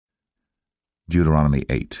Deuteronomy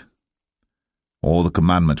 8. All the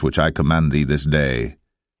commandments which I command thee this day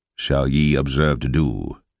shall ye observe to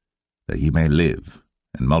do, that ye may live,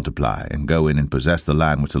 and multiply, and go in and possess the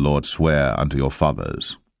land which the Lord sware unto your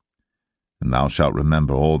fathers. And thou shalt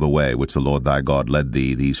remember all the way which the Lord thy God led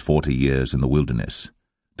thee these 40 years in the wilderness,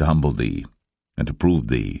 to humble thee, and to prove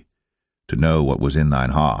thee, to know what was in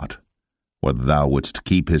thine heart, whether thou wouldst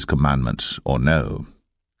keep his commandments or no.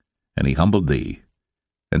 And he humbled thee,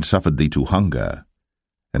 and suffered thee to hunger,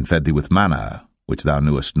 and fed thee with manna, which thou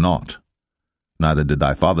knewest not, neither did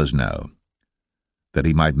thy fathers know, that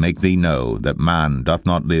he might make thee know that man doth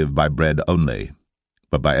not live by bread only,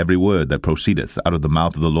 but by every word that proceedeth out of the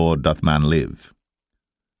mouth of the Lord doth man live.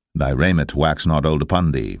 Thy raiment waxed not old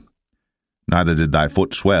upon thee, neither did thy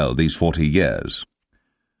foot swell these 40 years.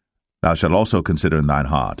 Thou shalt also consider in thine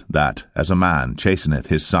heart, that, as a man chasteneth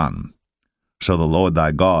his son, so the Lord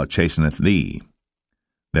thy God chasteneth thee.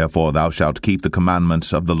 Therefore thou shalt keep the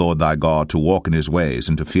commandments of the Lord thy God, to walk in his ways,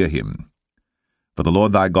 and to fear him. For the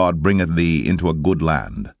Lord thy God bringeth thee into a good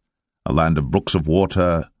land, a land of brooks of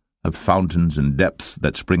water, of fountains and depths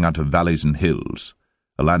that spring out of valleys and hills,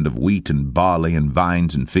 a land of wheat and barley and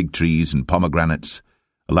vines and fig trees and pomegranates,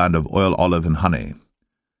 a land of oil, olive, and honey,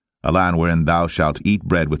 a land wherein thou shalt eat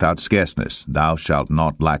bread without scarceness, thou shalt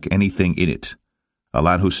not lack anything in it, a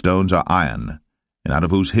land whose stones are iron, and out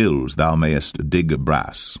of whose hills thou mayest dig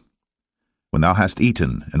brass. When thou hast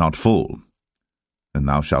eaten and art full, then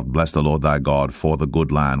thou shalt bless the Lord thy God for the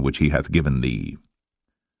good land which he hath given thee.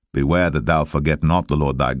 Beware that thou forget not the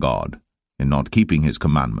Lord thy God, in not keeping his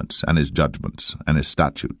commandments, and his judgments, and his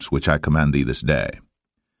statutes, which I command thee this day.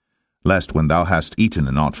 Lest when thou hast eaten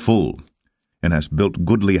and art full, and hast built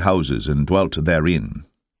goodly houses and dwelt therein,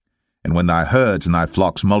 and when thy herds and thy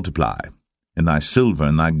flocks multiply, and thy silver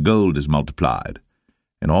and thy gold is multiplied,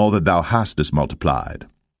 and all that thou hast is multiplied,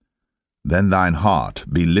 then thine heart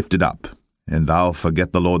be lifted up, and thou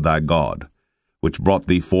forget the Lord thy God, which brought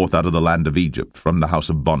thee forth out of the land of Egypt from the house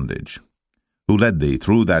of bondage, who led thee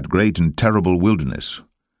through that great and terrible wilderness,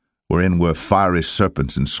 wherein were fiery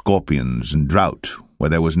serpents and scorpions, and drought, where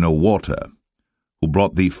there was no water, who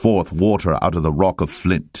brought thee forth water out of the rock of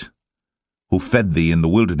flint, who fed thee in the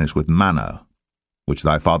wilderness with manna, which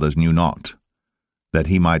thy fathers knew not, that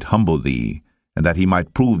he might humble thee, and that he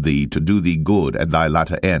might prove thee to do thee good at thy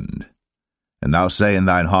latter end. And thou say in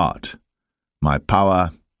thine heart, My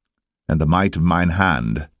power and the might of mine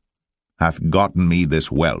hand hath gotten me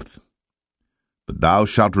this wealth. But thou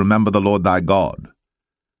shalt remember the Lord thy God,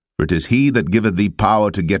 for it is he that giveth thee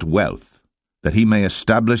power to get wealth, that he may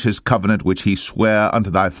establish his covenant which he sware unto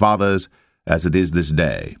thy fathers, as it is this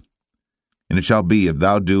day. And it shall be, if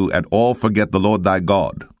thou do at all forget the Lord thy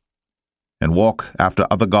God, and walk after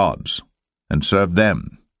other gods, and serve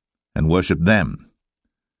them, and worship them,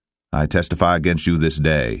 I testify against you this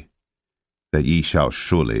day, that ye shall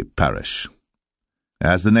surely perish.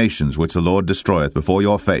 As the nations which the Lord destroyeth before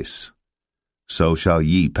your face, so shall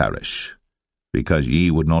ye perish, because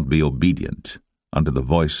ye would not be obedient unto the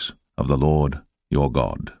voice of the Lord your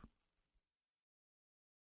God.